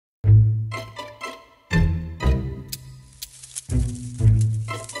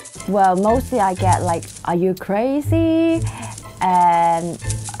Well, mostly I get like, are you crazy? And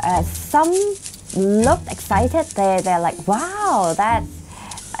some look excited. They're like, wow, that's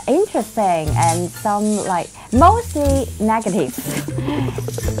interesting. And some like, mostly negative.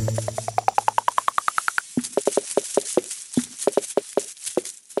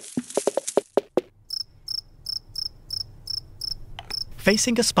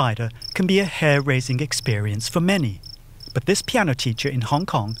 Facing a spider can be a hair-raising experience for many, but this piano teacher in Hong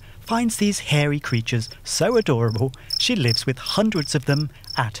Kong finds these hairy creatures so adorable she lives with hundreds of them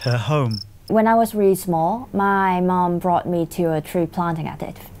at her home. When I was really small, my mom brought me to a tree planting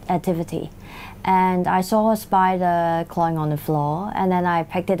activity, and I saw a spider clawing on the floor, and then I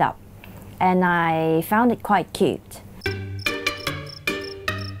picked it up, and I found it quite cute.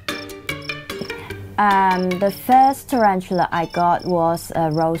 The first tarantula I got was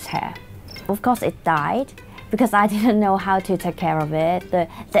a rose hair. Of course it died because I didn't know how to take care of it.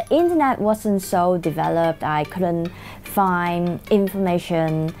 The internet wasn't so developed. I couldn't find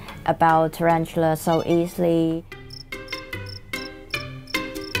information about tarantulas so easily.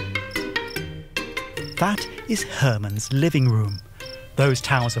 That is Hemans' living room. Those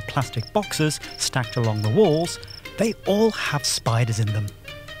towers of plastic boxes stacked along the walls, they all have spiders in them.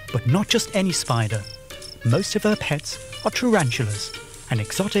 But not just any spider. Most of her pets are tarantulas, an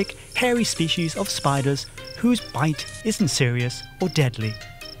exotic, hairy species of spiders whose bite isn't serious or deadly.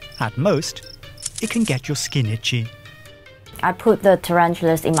 At most, it can get your skin itchy. I put the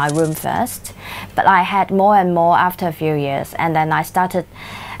tarantulas in my room first, but I had more and more after a few years, and then I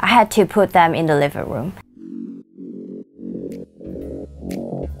had to put them in the living room.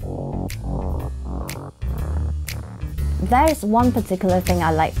 There is one particular thing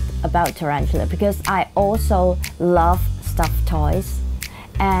I like about tarantula because I also love stuffed toys,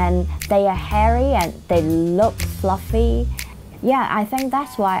 and they are hairy and they look fluffy. Yeah, I think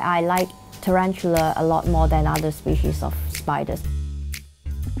that's why I like tarantula a lot more than other species of spiders.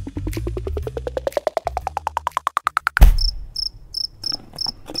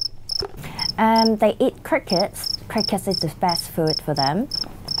 They eat crickets. Crickets is the best food for them.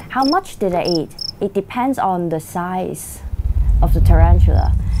 How much do they eat? It depends on the size of the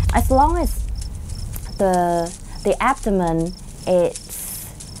tarantula. As long as the abdomen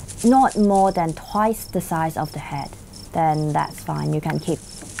is not more than twice the size of the head, then that's fine. You can keep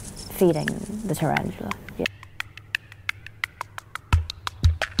feeding the tarantula. Yeah.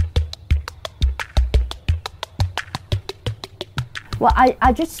 Well,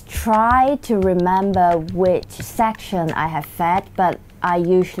 I just try to remember which section I have fed, but I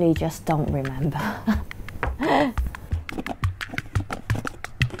usually just don't remember.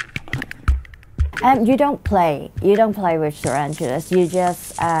 You don't play with tarantulas. You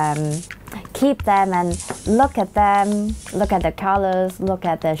just keep them and look at them, look at the colors, look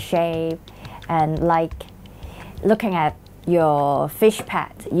at the shape, and like looking at your fish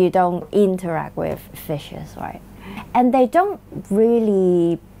pet. You don't interact with fishes, right? And they don't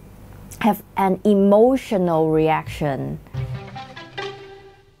really have an emotional reaction.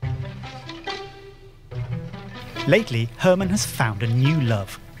 Lately, Herman has found a new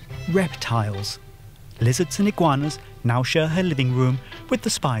love: reptiles. Lizards and iguanas now share her living room with the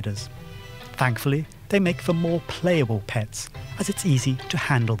spiders. Thankfully, they make for more playable pets, as it's easy to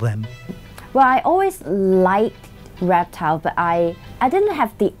handle them. Well, I always liked reptiles, but I didn't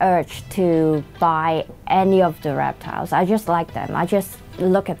have the urge to buy any of the reptiles. I just like them. I just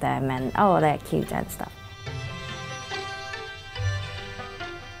look at them and, oh, they're cute and stuff.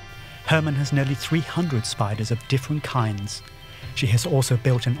 Herman has nearly 300 spiders of different kinds. She has also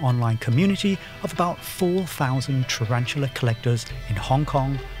built an online community of about 4,000 tarantula collectors in Hong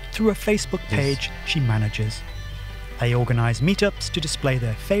Kong through a Facebook page she manages. They organise meetups to display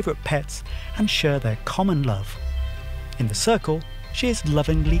their favourite pets and share their common love. In the circle, she is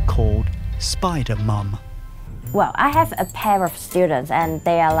lovingly called Spider Mum. Well, I have a pair of students and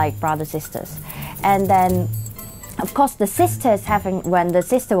they are like brother-sisters. And then, of course, when the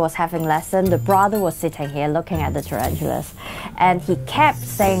sister was having lesson, the brother was sitting here looking at the tarantulas. And he kept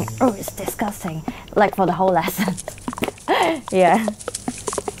saying, oh, it's disgusting, like for the whole lesson. Yeah.